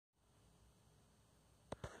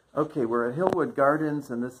Okay, we're at Hillwood Gardens,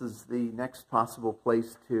 and this is the next possible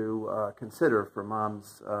place to consider for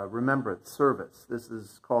Mom's remembrance service. This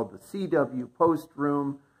is called the C.W. Post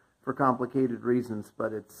Room for complicated reasons,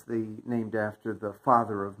 but it's named after the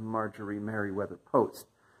father of Marjorie Merriweather Post.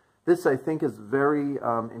 This, I think, is very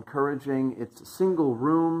encouraging. It's a single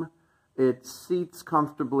room. It seats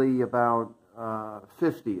comfortably about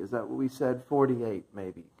 50. Is that what we said? 48,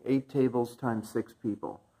 maybe. 8 tables times 6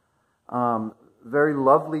 people. Very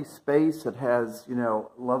lovely space. It has,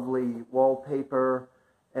 lovely wallpaper,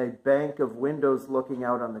 a bank of windows looking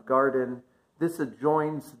out on the garden. This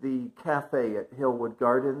adjoins the cafe at Hillwood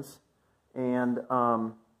Gardens, and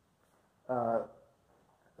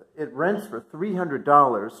it rents for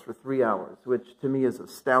 $300 for 3 hours, which to me is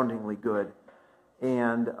astoundingly good.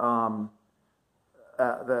 And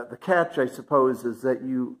the catch, I suppose, is that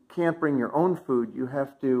you can't bring your own food. You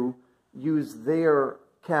have to use their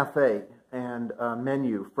cafe and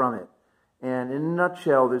menu from it. And in a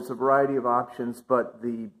nutshell, there's a variety of options, but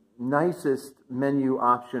the nicest menu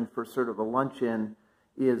option for sort of a luncheon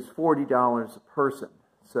is $40 a person.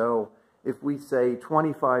 So if we say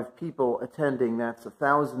 25 people attending, that's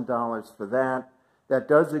 $1,000 for that. That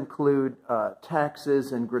does include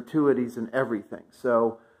taxes and gratuities and everything.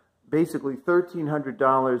 So basically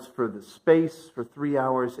 $1,300 for the space for 3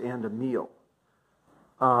 hours and a meal.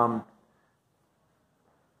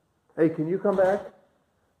 Hey, can you come back?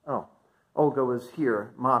 Oh, Olga was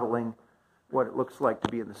here modeling what it looks like to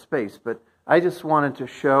be in the space. But I just wanted to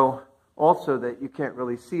show also that you can't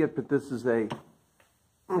really see it, but this is a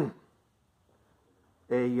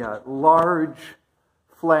large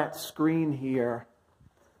flat screen here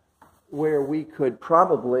where we could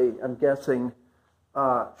probably, I'm guessing,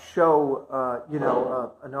 show,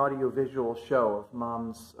 an audio-visual show of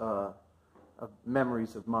Mom's, of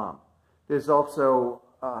memories of Mom. There's also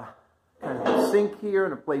kind of a sink here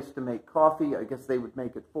and a place to make coffee. I guess they would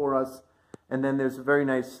make it for us. And then there's a very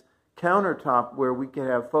nice countertop where we can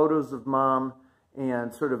have photos of Mom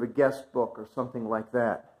and sort of a guest book or something like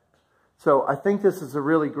that. So I think this is a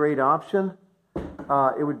really great option.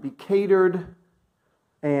 It would be catered,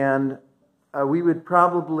 and we would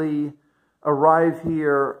probably arrive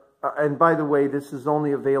here. And by the way, this is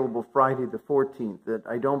only available Friday the 14th.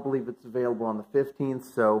 I don't believe it's available on the 15th,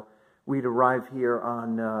 so we'd arrive here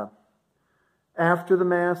on after the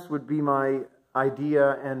Mass would be my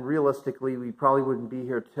idea, and realistically we probably wouldn't be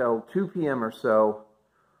here till 2 p.m. or so.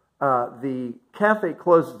 The cafe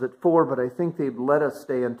closes at 4, but I think they'd let us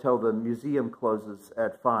stay until the museum closes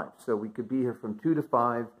at 5. So we could be here from 2 to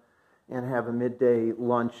 5 and have a midday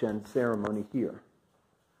lunch and ceremony here.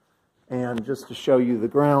 And just to show you the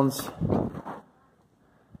grounds,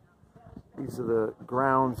 these are the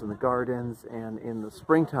grounds and the gardens, and in the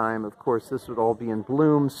springtime, of course, this would all be in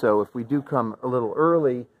bloom, so if we do come a little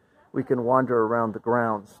early, we can wander around the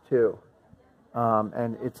grounds too.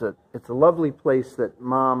 And it's a lovely place that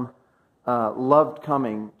Mom loved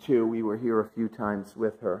coming to. We were here a few times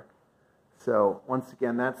with her. So once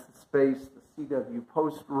again, that's the space, the C.W.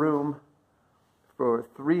 Post Room, for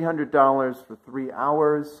 $300 for 3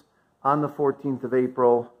 hours on the 14th of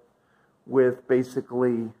April, with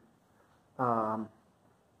basically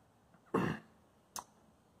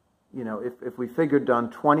if we figured on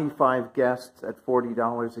 25 guests at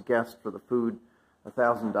 $40 a guest for the food,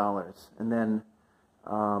 $1,000, and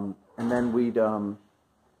then we'd the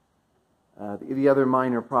other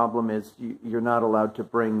minor problem is you're not allowed to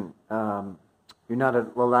bring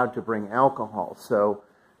alcohol, so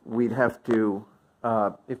we'd have to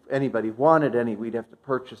if anybody wanted any, we'd have to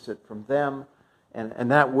purchase it from them, and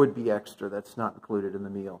that would be extra. That's not included in the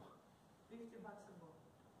meal.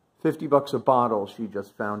 $50 a bottle, she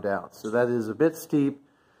just found out. So that is a bit steep.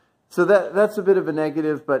 So that's a bit of a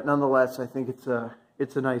negative, but nonetheless, I think it's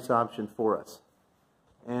a nice option for us.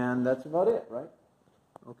 And that's about it, right?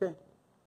 Okay.